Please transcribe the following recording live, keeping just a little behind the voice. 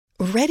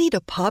Ready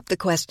to pop the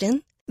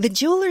question? The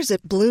jewelers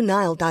at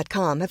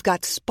BlueNile.com have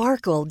got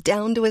sparkle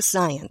down to a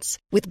science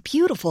with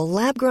beautiful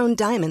lab-grown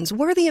diamonds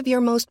worthy of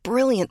your most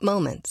brilliant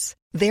moments.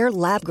 Their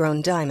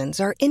lab-grown diamonds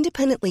are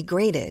independently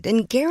graded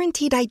and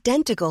guaranteed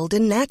identical to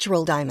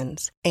natural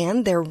diamonds,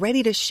 and they're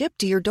ready to ship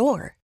to your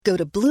door. Go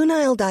to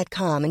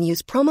BlueNile.com and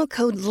use promo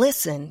code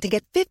LISTEN to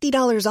get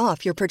 $50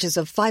 off your purchase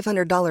of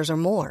 $500 or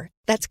more.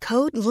 That's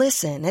code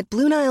LISTEN at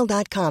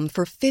BlueNile.com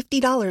for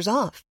 $50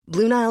 off.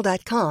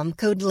 BlueNile.com,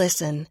 code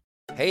LISTEN.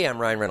 Hey, I'm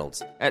Ryan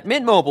Reynolds. At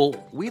Mint Mobile,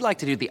 we like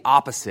to do the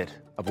opposite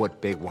of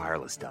what Big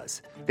Wireless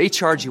does. They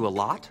charge you a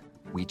lot,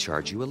 we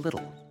charge you a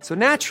little. So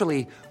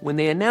naturally, when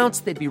they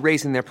announced they'd be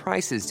raising their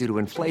prices due to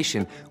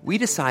inflation, we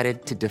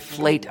decided to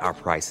deflate our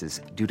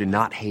prices due to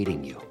not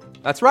hating you.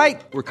 That's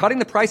right. We're cutting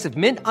the price of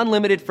Mint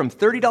Unlimited from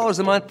 $30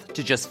 a month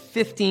to just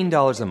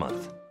 $15 a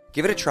month.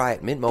 Give it a try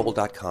at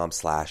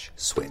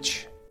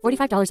mintmobile.com/switch.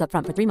 $45 up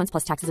front for 3 months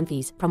plus taxes and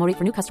fees. Promo rate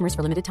for new customers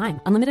for limited time.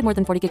 Unlimited more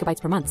than 40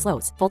 gigabytes per month.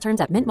 Slows full terms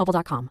at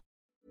mintmobile.com.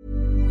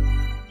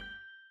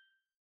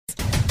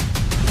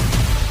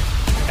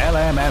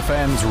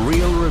 LMFM's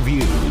Real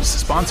Reviews,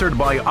 sponsored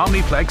by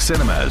Omniplex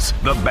Cinemas,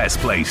 the best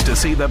place to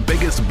see the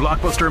biggest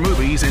blockbuster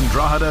movies in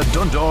Drogheda,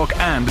 Dundalk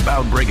and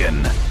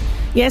Balbriggan.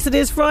 Yes, it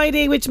is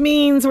Friday, which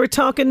means we're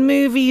talking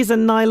movies,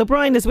 and Niall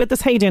O'Brien is with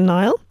us. How you doing,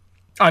 Niall?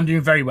 I'm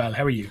doing very well.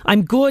 How are you?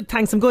 I'm good,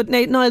 thanks. I'm good.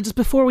 Now, Niall, just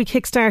before we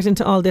kickstart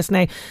into all this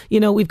now, you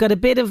know, we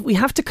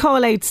have to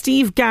call out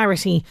Steve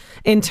Garrity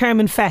in Term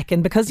and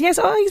Feckin, because, yes,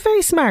 he's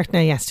very smart now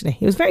yesterday.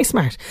 He was very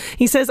smart.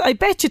 He says, I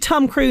bet you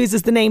Tom Cruise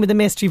is the name of the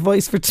mystery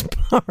voice for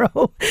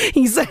tomorrow.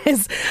 He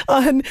says,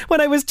 when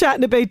I was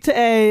chatting about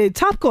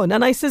Top Gun,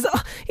 and I says,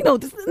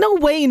 there's no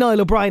way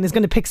Niall O'Brien is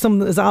going to pick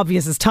something as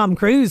obvious as Tom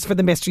Cruise for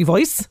the mystery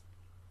voice.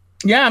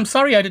 Yeah, I'm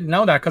sorry I didn't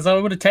know that, because I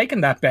would have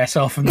taken that bet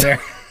off him there.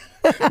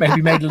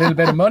 Maybe made a little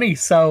bit of money.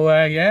 So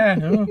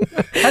no.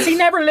 Has he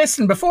never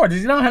listened before? Does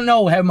he not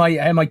know how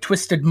my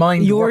twisted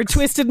mind Your works?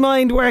 twisted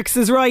mind works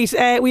is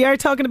right. We are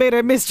talking about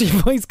our mystery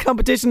voice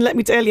competition. Let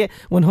me tell you,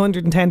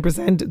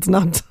 110% it's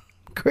not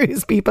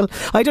Cruise, people.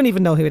 I don't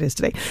even know who it is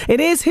today. It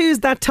is Who's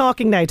That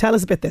Talking Now? Tell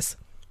us about this.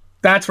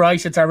 That's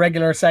right. It's our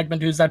regular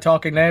segment, Who's That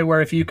Talking Now, where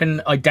if you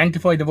can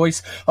identify the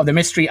voice of the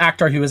mystery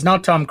actor who is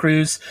not Tom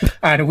Cruise,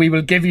 and we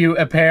will give you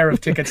a pair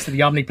of tickets to the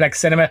Omniplex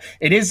Cinema.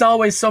 It is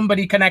always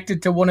somebody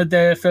connected to one of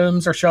the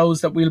films or shows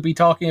that we'll be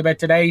talking about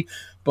today,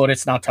 but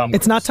it's not Tom Cruise.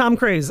 It's not Tom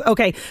Cruise.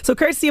 Okay, so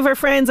courtesy of our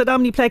friends at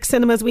Omniplex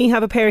Cinemas, we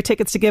have a pair of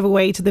tickets to give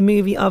away to the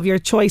movie of your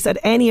choice at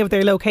any of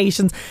their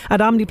locations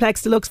at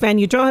Omniplex Deluxe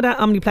Venue Drogheda,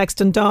 Omniplex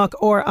Dundalk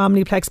or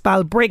Omniplex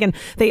Balbriggan.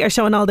 They are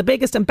showing all the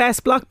biggest and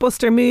best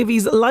blockbuster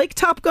movies like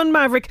Top Gun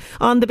Maverick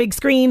on the big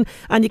screen,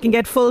 and you can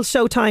get full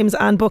show times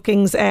and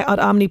bookings at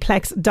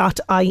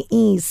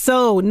omniplex.ie.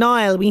 So,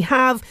 Niall, we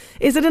have,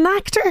 is it an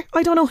actor?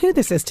 I don't know who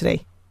this is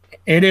today.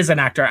 It is an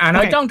actor, and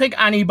okay. I don't think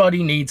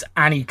anybody needs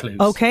any clues.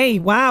 Okay,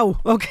 wow.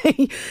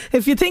 Okay.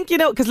 If you think you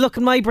know, because look,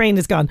 my brain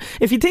is gone.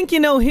 If you think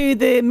you know who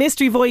the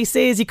mystery voice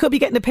is, you could be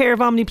getting a pair of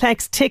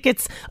Omniplex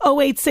tickets.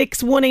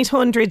 086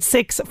 1800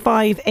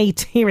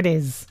 658. Here it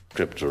is.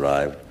 Script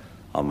arrived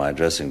on my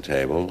dressing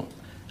table,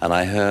 and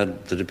I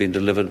heard that it had been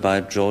delivered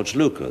by George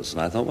Lucas,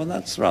 and I thought, well,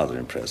 that's rather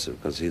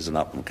impressive, because he's an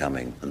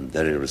up-and-coming and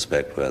very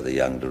respect-worthy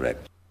young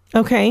director.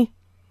 Okay.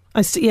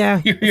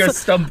 Yeah. You're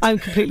stumped. I'm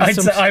completely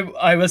stumped.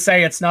 I will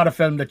say it's not a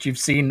film that you've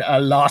seen a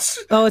lot.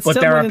 Oh, it's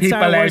but there are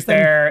people out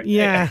there.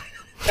 Yeah.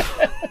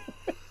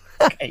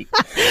 Okay.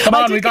 Come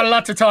on, we've got a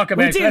lot to talk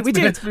about. We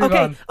do. Let's move okay.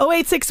 on.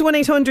 086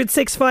 1800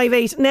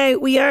 658.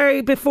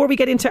 Now, before we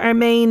get into our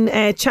main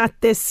chat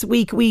this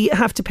week, we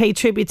have to pay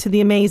tribute to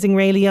the amazing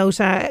Ray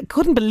Liotta.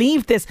 Couldn't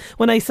believe this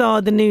when I saw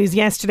the news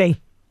yesterday.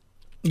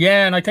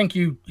 Yeah, and I think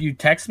you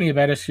text me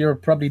about it. You're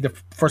probably the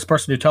first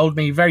person who told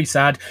me. Very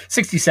sad.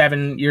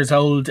 67 years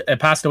old,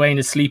 passed away in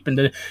his sleep.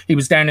 He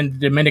was down in the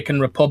Dominican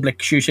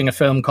Republic shooting a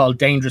film called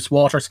Dangerous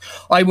Waters.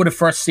 I would have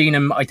first seen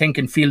him, I think,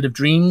 in Field of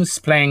Dreams,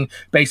 playing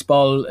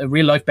baseball, a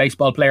real-life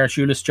baseball player,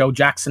 Shoeless Joe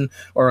Jackson,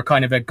 or a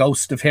kind of a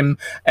ghost of him.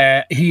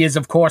 He is,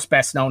 of course,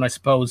 best known, I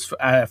suppose,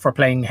 for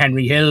playing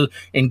Henry Hill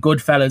in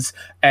Goodfellas.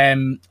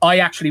 I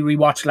actually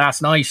rewatched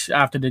last night,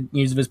 after the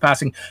news of his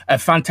passing, a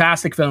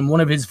fantastic film,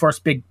 one of his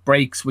first big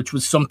breaks, which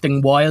was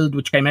Something Wild,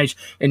 which came out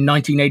in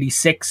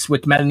 1986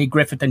 with Melanie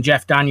Griffith and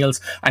Jeff Daniels,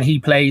 and he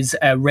plays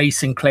Ray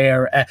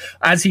Sinclair,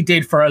 as he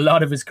did for a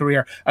lot of his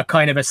career, a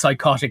kind of a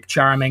psychotic,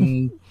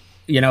 charming,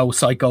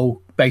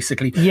 psycho,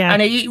 basically. Yeah.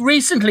 And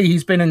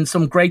he's been in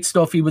some great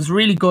stuff. He was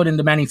really good in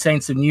The Many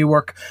Saints of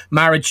Newark,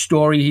 Marriage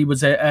Story. He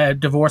was a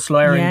divorce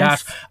lawyer in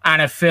that,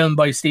 and a film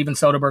by Steven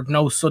Soderbergh,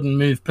 No Sudden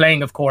Move,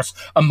 playing, of course,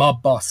 a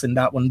mob boss in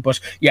that one. But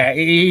yeah,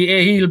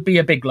 he'll be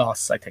a big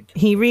loss, I think.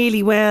 He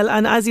really will.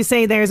 And as you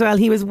say there as well,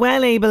 he was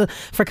well able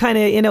for kind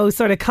of,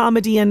 sort of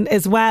comedy and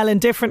as well in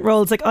different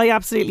roles. Like, I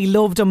absolutely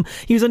loved him.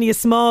 He was only a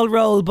small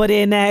role, but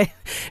in the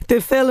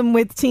film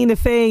with Tina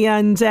Fey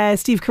and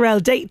Steve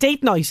Carell,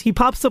 Date Night, he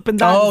pops up in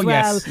that as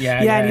well. Yes,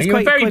 yeah. And he's he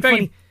was quite very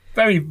funny.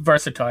 very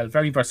versatile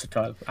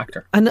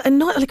actor. And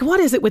not like, what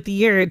is it with the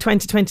year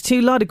 2022?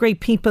 A lot of great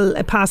people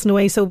passing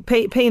away. So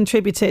paying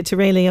tribute to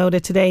Ray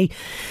Liotta today.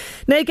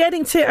 Now,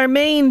 getting to our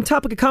main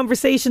topic of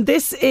conversation,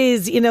 this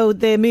is,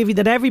 the movie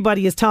that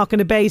everybody is talking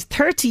about.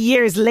 30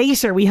 years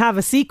later, we have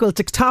a sequel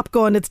to Top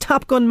Gun. It's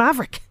Top Gun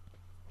Maverick.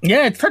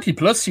 Yeah, it's 30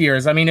 plus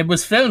years. I mean, it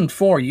was filmed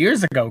 4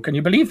 years ago. Can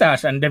you believe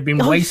that? And they've been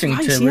waiting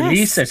to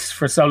release it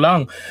for so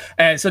long.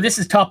 So this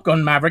is Top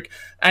Gun Maverick.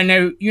 And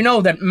now, you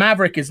know that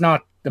Maverick is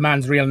not the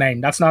man's real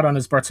name. That's not on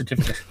his birth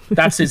certificate.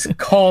 That's his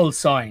call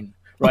sign.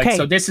 Right, okay.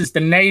 So this is the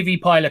Navy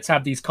pilots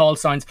have these call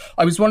signs.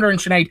 I was wondering,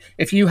 Sinead,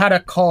 if you had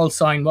a call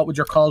sign, what would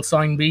your call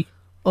sign be?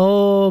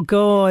 Oh,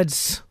 God.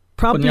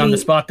 Probably. Putting you on the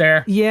spot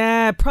there.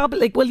 Yeah,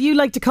 probably. Well, you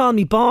like to call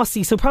me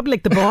bossy, so probably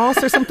like the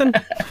boss or something.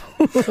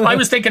 I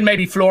was thinking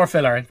maybe floor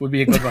filler would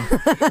be a good one.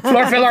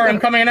 Floor filler, I'm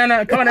coming in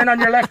on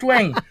your left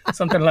wing.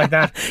 Something like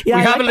that. Yeah,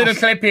 we have a little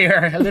clip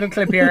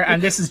here,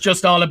 and this is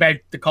just all about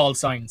the call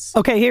signs.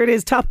 Okay, here it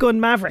is, Top Gun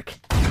Maverick.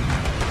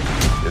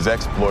 His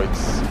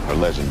exploits are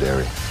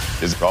legendary.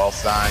 His call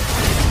sign,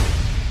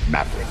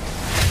 Maverick.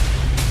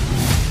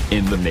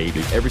 In the Navy,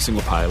 every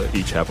single pilot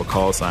each have a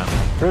call sign.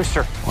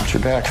 Rooster, watch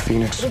your back,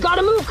 Phoenix. We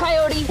gotta move,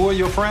 Coyote. Who are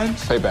your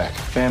friends? Payback.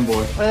 Fanboy.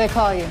 What do they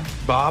call you?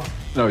 Bob?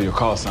 No, your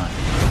call sign.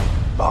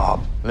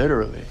 Bob.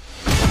 Literally.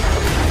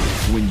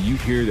 When you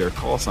hear their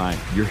call sign,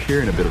 you're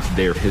hearing a bit of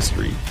their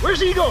history.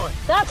 Where's he going?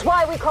 That's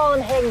why we call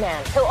him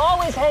Hangman. He'll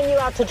always hang you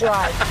out to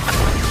dry.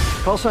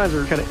 Call signs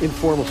are kind of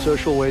informal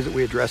social ways that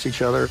we address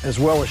each other, as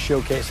well as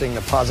showcasing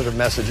the positive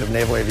message of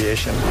naval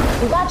aviation.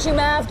 We got you,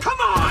 Mav. Come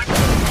on!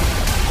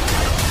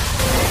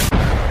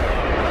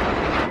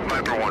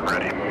 Viper 1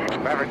 ready.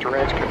 Maverick to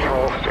range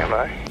control. Stand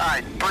by. All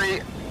right,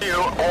 3, 2,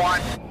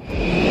 1.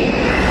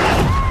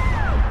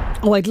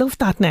 Oh, I'd love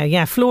that now.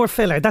 Yeah, floor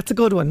filler. That's a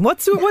good one.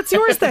 What's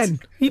yours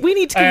then? We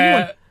need to give you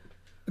one.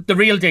 The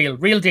real deal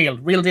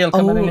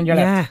coming in your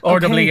left.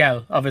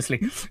 RWL,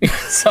 obviously.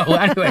 So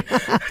anyway,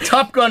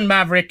 Top Gun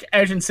Maverick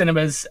out in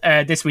cinemas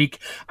this week,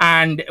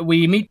 and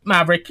we meet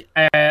Maverick.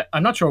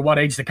 I'm not sure what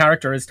age the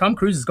character is. Tom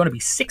Cruise is going to be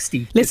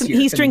 60. Listen,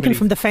 he's drinking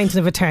from the fountain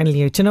of eternal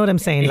youth. Do you know what I'm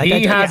saying? Like,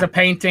 he has a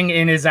painting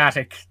in his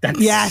attic.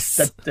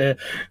 That's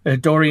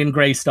Dorian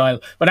Gray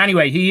style. But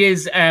anyway, he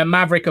is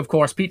Maverick, of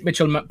course. Pete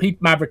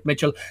Maverick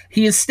Mitchell.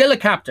 He is still a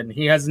captain.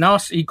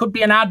 He could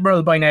be an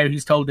admiral by now,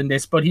 he's told in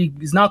this, but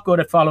he's not good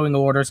at following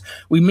orders.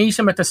 We meet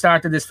him at the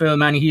start of this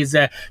film, and he's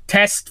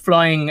test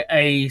flying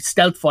a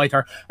stealth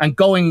fighter and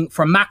going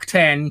for Mach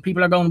 10.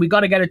 People are going, we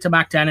got to get it to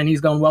Mach 10, and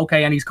he's going, well,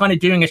 okay, and he's kind of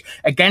doing it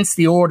against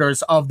the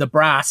orders of the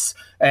brass.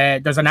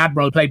 There's an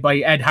admiral played by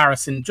Ed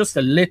Harrison, just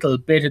a little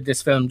bit of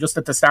this film, just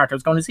at the start. I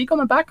was going, is he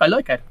coming back? I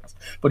like Ed Harrison,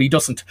 but he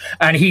doesn't,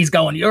 and he's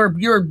going,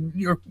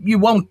 you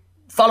won't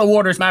follow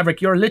orders,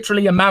 Maverick. You're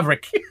literally a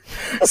maverick.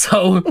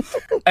 So,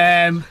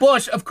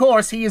 but of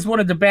course, he is one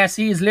of the best.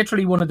 He is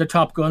literally one of the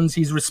top guns.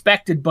 He's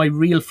respected by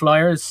real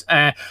flyers,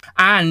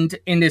 and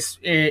in this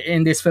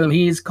film,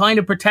 he is kind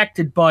of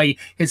protected by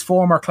his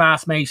former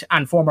classmate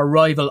and former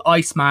rival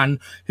Iceman,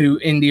 who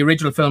in the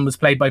original film was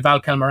played by Val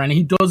Kilmer, and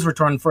he does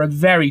return for a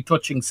very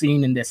touching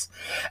scene in this.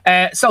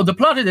 So the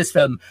plot of this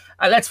film,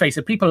 let's face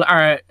it,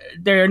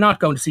 they're not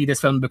going to see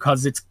this film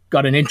because it's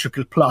got an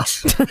intricate plot.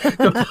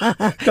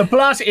 The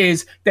plot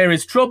is there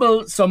is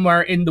trouble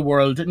somewhere in the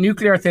world.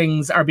 Nuclear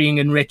things are being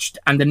enriched,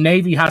 and the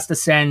Navy has to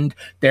send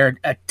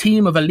a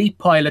team of elite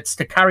pilots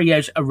to carry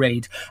out a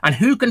raid. And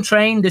who can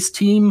train this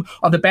team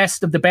of the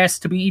best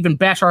to be even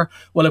better?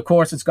 Well, of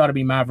course, it's got to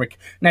be Maverick.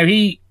 Now,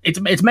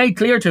 it's made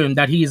clear to him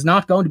that he is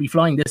not going to be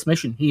flying this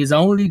mission. He is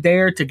only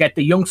there to get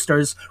the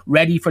youngsters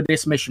ready for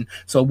this mission.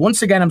 So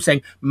once again, I'm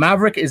saying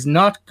Maverick is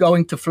not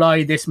going to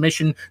fly this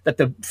mission that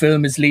the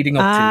film is leading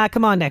up to.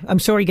 Come on now. I'm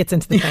sure he gets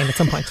into the plane at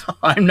some point.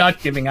 I'm not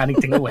giving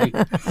anything away.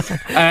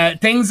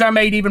 Things are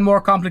made even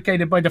more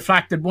complicated by the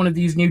fact that one of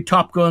these new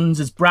Top Guns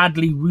is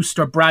Bradley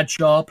Rooster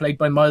Bradshaw, played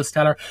by Miles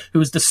Teller,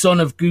 who is the son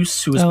of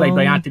Goose, who was played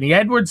by Anthony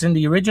Edwards in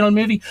the original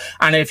movie.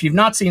 And if you've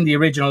not seen the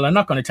original, I'm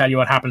not going to tell you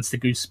what happens to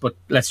Goose, but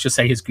let's just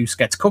say his goose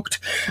gets cooked.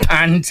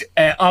 And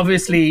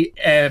obviously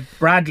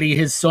Bradley,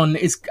 his son,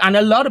 and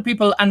a lot of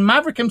people, and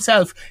Maverick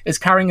himself is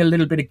carrying a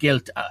little bit of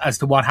guilt as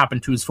to what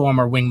happened to his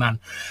former wingman.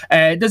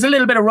 There's a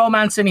little bit of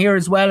romance in here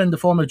as well, in the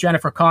form of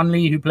Jennifer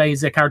Connelly, who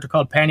plays a character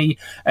called Penny,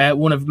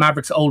 one of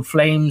Maverick's old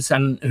flames,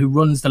 and who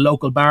runs the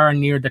local bar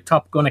near the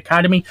Top Gun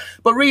Academy.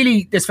 But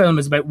really, this film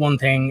is about one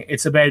thing.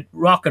 It's about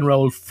rock and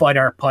roll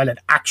fighter pilot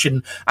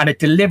action, and it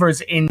delivers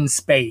in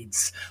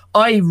spades.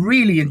 I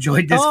really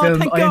enjoyed this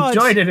film. I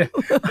enjoyed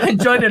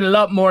it a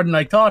lot more than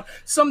I thought.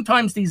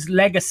 Sometimes these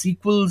Lega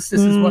sequels,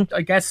 this is what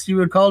I guess you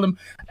would call them,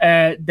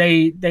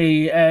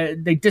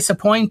 they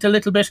disappoint a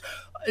little bit.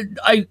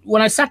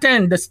 When I sat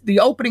down, the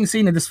opening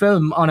scene of this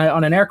film on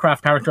an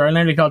aircraft character, I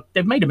nearly thought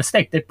they've made a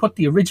mistake. They put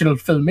the original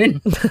film in,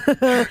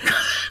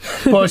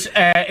 but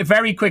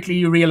very quickly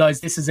you realise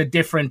this is a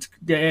different.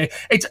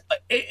 It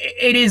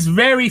is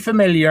very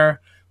familiar,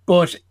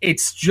 but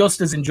it's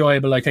just as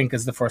enjoyable, I think,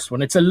 as the first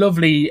one. It's a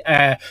lovely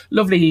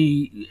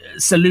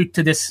salute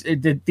to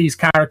these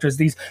characters.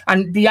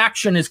 And the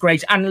action is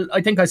great. And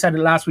I think I said it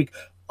last week.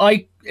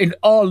 it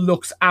all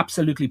looks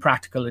absolutely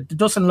practical. It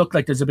doesn't look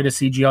like there's a bit of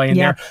CGI in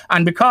there.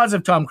 And because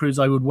of Tom Cruise,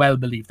 I would well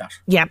believe that.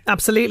 Yeah,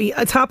 absolutely.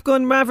 Top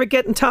Gun Maverick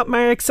getting top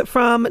marks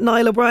from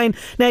Niall O'Brien.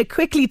 Now,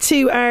 quickly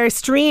to our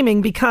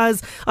streaming,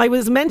 because I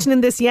was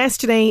mentioning this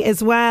yesterday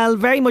as well.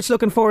 Very much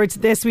looking forward to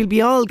this. We'll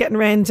be all getting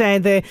around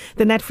the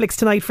Netflix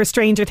tonight for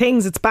Stranger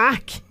Things. It's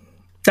back.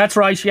 That's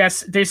right,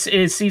 yes. This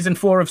is season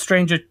 4 of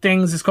Stranger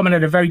Things. It's coming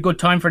at a very good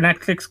time for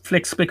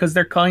Netflix because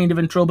they're kind of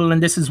in trouble,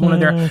 and this is one of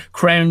their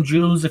crown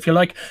jewels, if you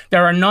like.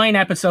 There are 9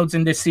 episodes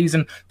in this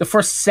season. The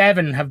first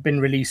 7 have been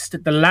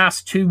released. The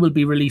last 2 will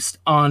be released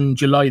on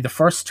July the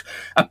 1st.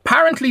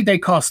 Apparently, they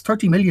cost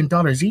 $30 million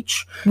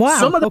each. Wow.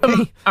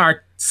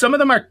 Some of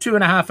them are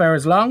 2.5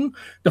 hours long.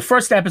 The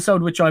first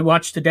episode, which I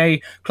watched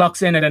today,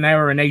 clocks in at 1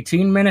 hour and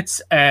 18 minutes.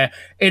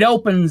 It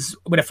opens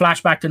with a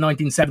flashback to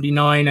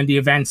 1979 and the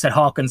events at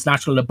Hawkins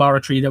National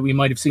Laboratory that we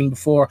might have seen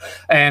before.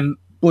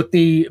 But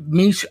the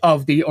meat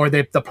of the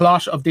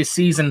plot of this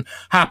season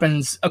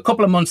happens a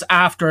couple of months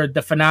after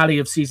the finale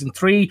of season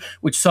 3,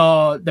 which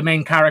saw the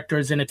main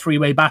characters in a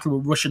 3-way battle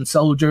with Russian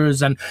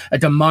soldiers and a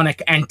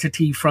demonic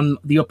entity from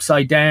the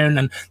Upside Down,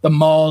 and the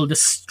mall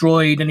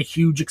destroyed in a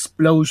huge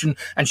explosion,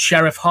 and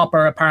Sheriff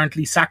Hopper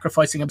apparently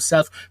sacrificing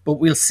himself. But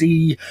we'll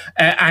see.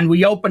 And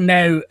we open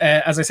now,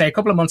 as I say, a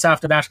couple of months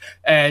after that.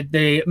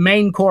 The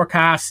main core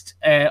cast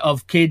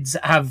of kids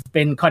have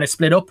been kind of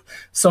split up.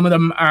 Some of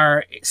them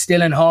are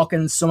still in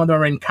Hawkins. Some of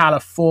them are in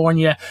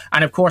California.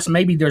 And of course,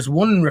 maybe there's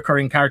one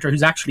recurring character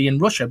who's actually in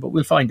Russia, but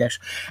we'll find out.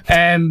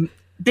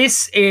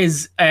 This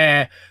is,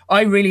 I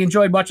really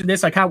enjoyed watching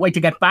this. I can't wait to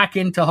get back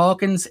into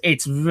Hawkins.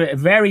 It's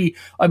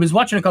I was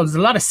watching it because there's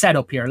a lot of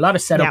setup here,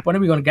 When are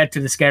we going to get to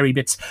the scary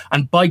bits?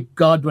 And by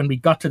God, when we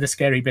got to the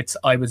scary bits,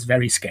 I was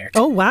very scared.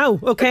 Oh, wow.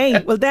 Okay.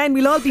 Well, then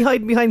we'll all be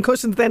hiding behind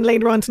cushions then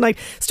later on tonight.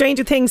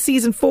 Stranger Things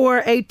season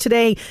 4 out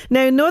today.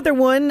 Now, another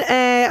one,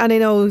 and I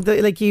know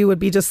that, like, you would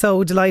be just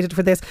so delighted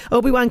for this.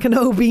 Obi-Wan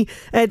Kenobi.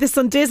 This is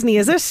on Disney,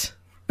 is it?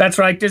 That's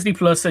right, Disney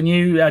Plus, a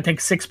new, I think,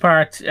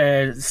 6-part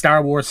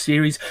Star Wars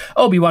series.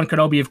 Obi-Wan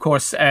Kenobi, of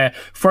course,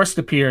 first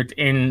appeared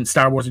in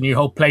Star Wars A New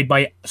Hope, played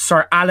by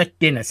Sir Alec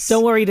Guinness.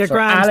 Don't worry, they're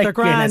grand. They're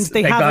grand.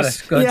 They have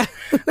it. Good.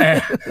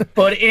 Yeah.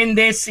 But in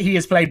this, he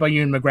is played by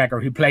Ewan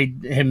McGregor, who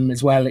played him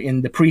as well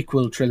in the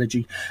prequel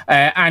trilogy.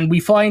 And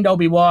we find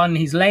Obi-Wan,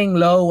 he's laying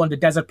low on the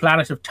desert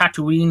planet of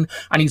Tatooine,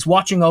 and he's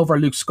watching over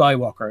Luke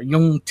Skywalker,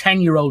 young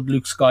 10-year-old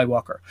Luke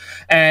Skywalker.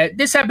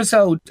 This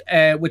episode,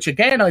 which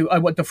again,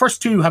 the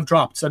first 2 have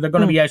dropped, so they're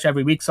going to be out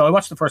every week. So I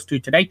watched the first 2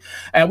 today.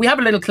 We have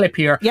a little clip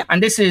here,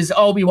 and this is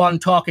Obi-Wan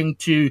talking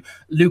to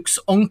Luke's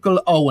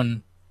Uncle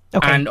Owen.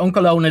 Okay. And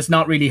Uncle Owen is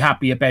not really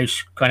happy about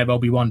kind of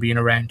Obi-Wan being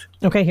around.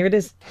 Okay, here it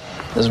is.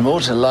 There's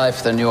more to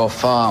life than your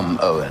farm,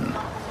 Owen.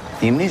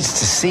 He needs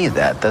to see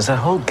that. There's a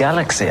whole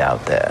galaxy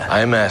out there.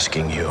 I'm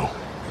asking you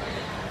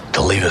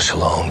to leave us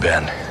alone,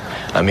 Ben.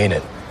 I mean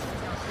it.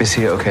 Is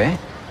he okay?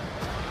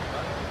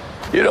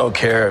 You don't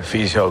care if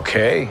he's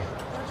okay.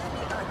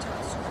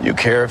 You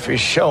care if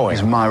he's showing.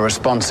 It's my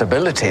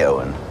responsibility,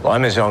 Owen. Well,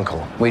 I'm his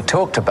uncle. We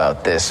talked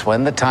about this.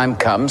 When the time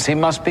comes, he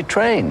must be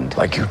trained.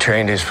 Like you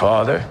trained his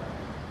father?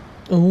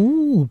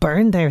 Ooh,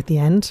 burn there at the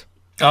end.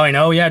 Oh, I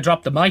know, yeah,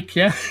 drop the mic,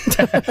 yeah.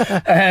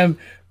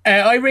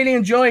 I really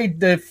enjoyed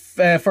the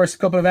first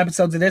couple of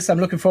episodes of this. I'm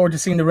looking forward to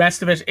seeing the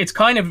rest of it. It's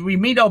kind of, we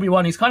meet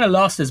Obi-Wan, he's kind of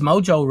lost his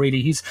mojo,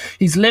 really.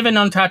 He's living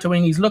on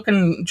Tatooine, he's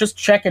just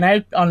checking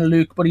out on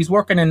Luke, but he's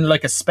working in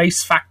like a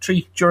space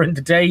factory during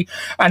the day,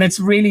 and it's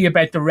really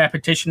about the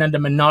repetition and the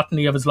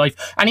monotony of his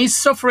life. And he's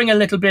suffering a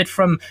little bit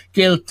from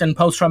guilt and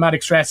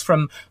post-traumatic stress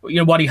from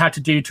what he had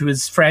to do to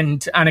his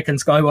friend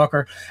Anakin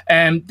Skywalker.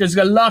 There's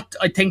a lot,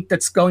 I think,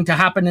 that's going to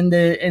happen in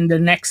the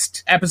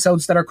next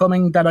episodes that are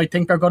coming that I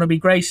think are going to be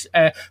great.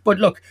 But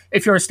look,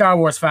 if you're a Star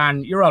Wars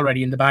fan, you're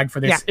already in the bag for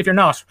this. Yeah. If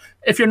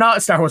you're not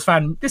a Star Wars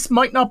fan, this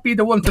might not be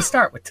the one to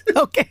start with.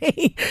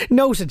 Okay,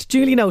 noted,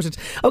 duly noted.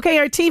 Okay,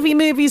 our TV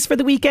movies for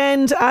the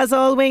weekend, as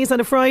always on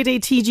a Friday,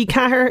 TG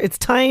Cahir, it's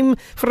time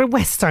for a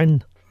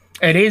Western.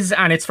 It is,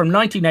 and it's from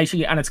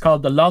 1980, and it's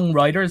called The Long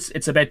Riders.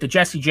 It's about the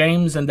Jesse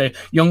James and the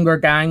younger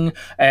gang.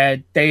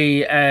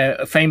 They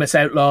famous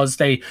outlaws.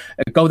 They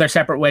go their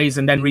separate ways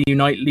and then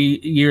reunite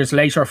years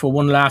later for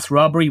one last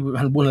robbery.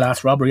 And one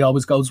last robbery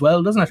always goes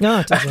well, doesn't it? No,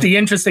 it doesn't. The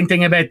interesting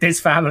thing about this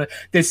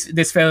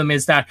film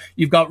is that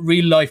you've got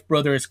real life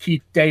brothers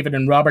Keith David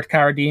and Robert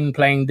Carradine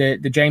playing the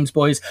James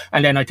boys,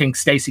 and then I think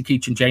Stacey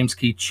Keach and James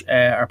Keach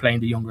are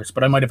playing the youngers.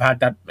 But I might have had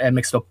that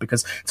mixed up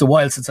because it's a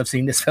while since I've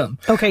seen this film.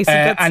 Okay, so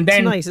that's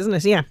tonight, isn't it?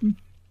 Yeah.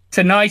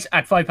 Tonight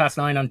at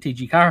 9:05 on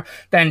TG Cahir.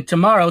 Then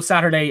tomorrow,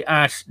 Saturday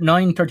at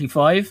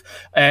 9:35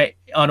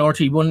 on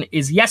RT1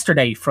 is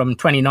Yesterday from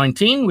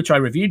 2019, which I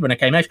reviewed when it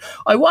came out.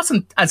 I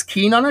wasn't as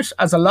keen on it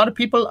as a lot of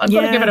people. I'm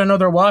going to give it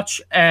another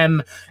watch.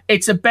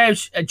 It's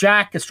about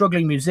Jack, a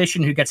struggling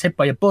musician who gets hit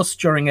by a bus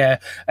during a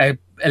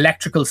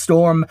electrical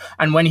storm.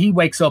 And when he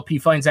wakes up, he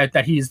finds out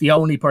that he is the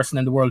only person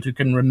in the world who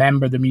can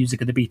remember the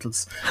music of the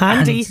Beatles.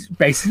 Handy. And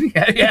basically,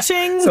 yeah.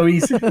 So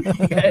he's,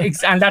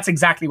 and that's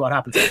exactly what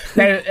happens.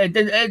 Now,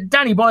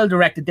 Danny Boyle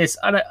directed this,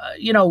 and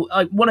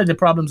one of the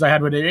problems I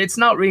had with it, it's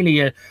not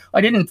really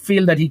I didn't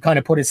feel that he kind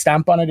of put his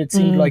stamp on it. It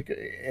seemed like,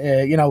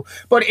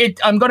 but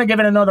I'm going to give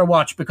it another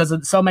watch because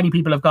so many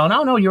people have gone,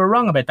 oh no, you were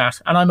wrong about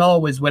that, and I'm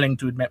always willing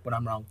to admit when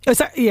I'm wrong. Oh,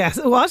 sorry, yes,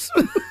 what?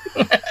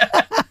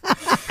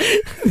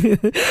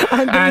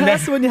 And the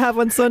last one you have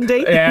on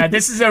Sunday. Yeah,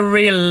 this is a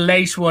real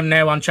late one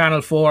now on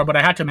Channel 4, but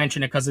I had to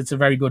mention it because it's a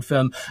very good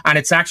film, and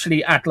it's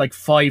actually at like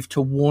 5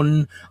 to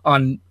 1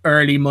 on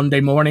early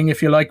Monday morning,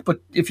 if you like, but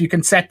if you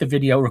can set the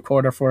video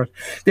recorder for it.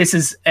 This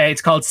is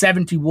it's called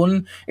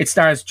 71. It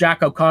stars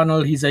Jack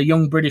O'Connell. He's a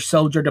young British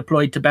soldier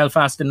deployed to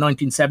Belfast in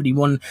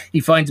 1971.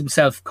 He finds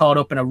himself caught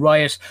up in a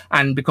riot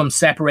and becomes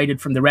separated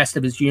from the rest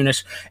of his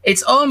unit.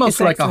 It's almost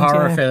like a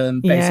horror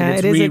film, basically. Yeah,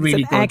 it's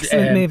really good.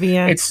 Excellent movie,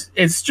 yeah.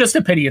 It's just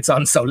a pity it's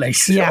on so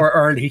late or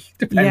early,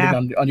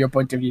 depending on your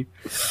point of view.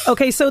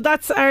 Okay, so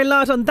that's our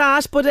lot on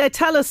that, but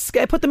tell us,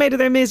 put them out of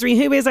their misery,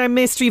 who is our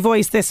mystery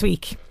voice this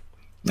week?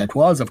 It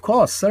was, of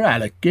course, Sir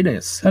Alec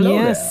Guinness. Hello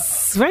there.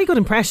 Very good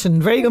impression.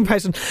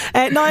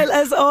 Niall,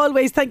 as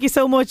always, thank you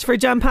so much for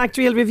jam-packed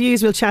real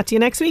reviews. We'll chat to you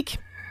next week.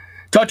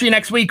 Talk to you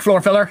next week,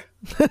 floor filler.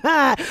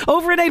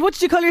 Over and out. What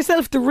did you call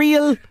yourself? The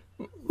real...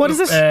 What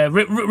is it?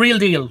 Real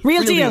deal.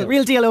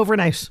 Real deal over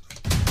and out.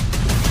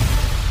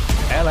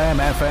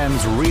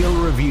 LMFM's Real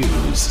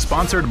Reviews,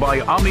 sponsored by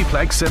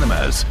Omniplex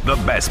Cinemas, the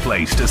best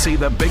place to see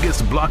the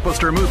biggest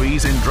blockbuster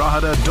movies in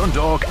Drogheda,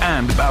 Dundalk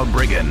and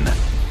Balbriggan.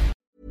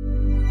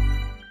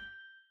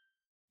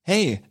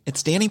 Hey,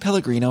 it's Danny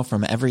Pellegrino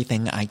from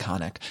Everything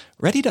Iconic.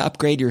 Ready to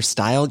upgrade your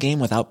style game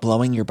without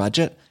blowing your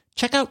budget?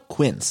 Check out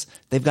Quince.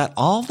 They've got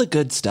all the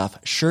good stuff,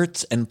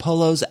 shirts and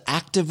polos,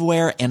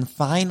 activewear, and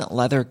fine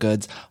leather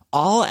goods,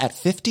 all at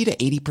 50 to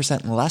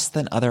 80% less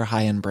than other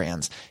high-end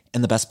brands.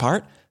 And the best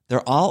part?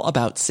 They're all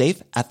about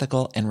safe,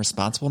 ethical, and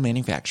responsible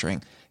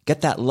manufacturing.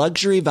 Get that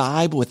luxury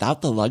vibe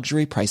without the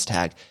luxury price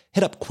tag.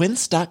 Hit up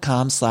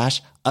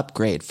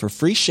quince.com/upgrade for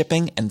free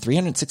shipping and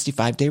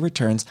 365-day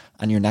returns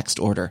on your next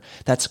order.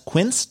 That's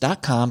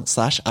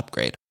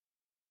quince.com/upgrade.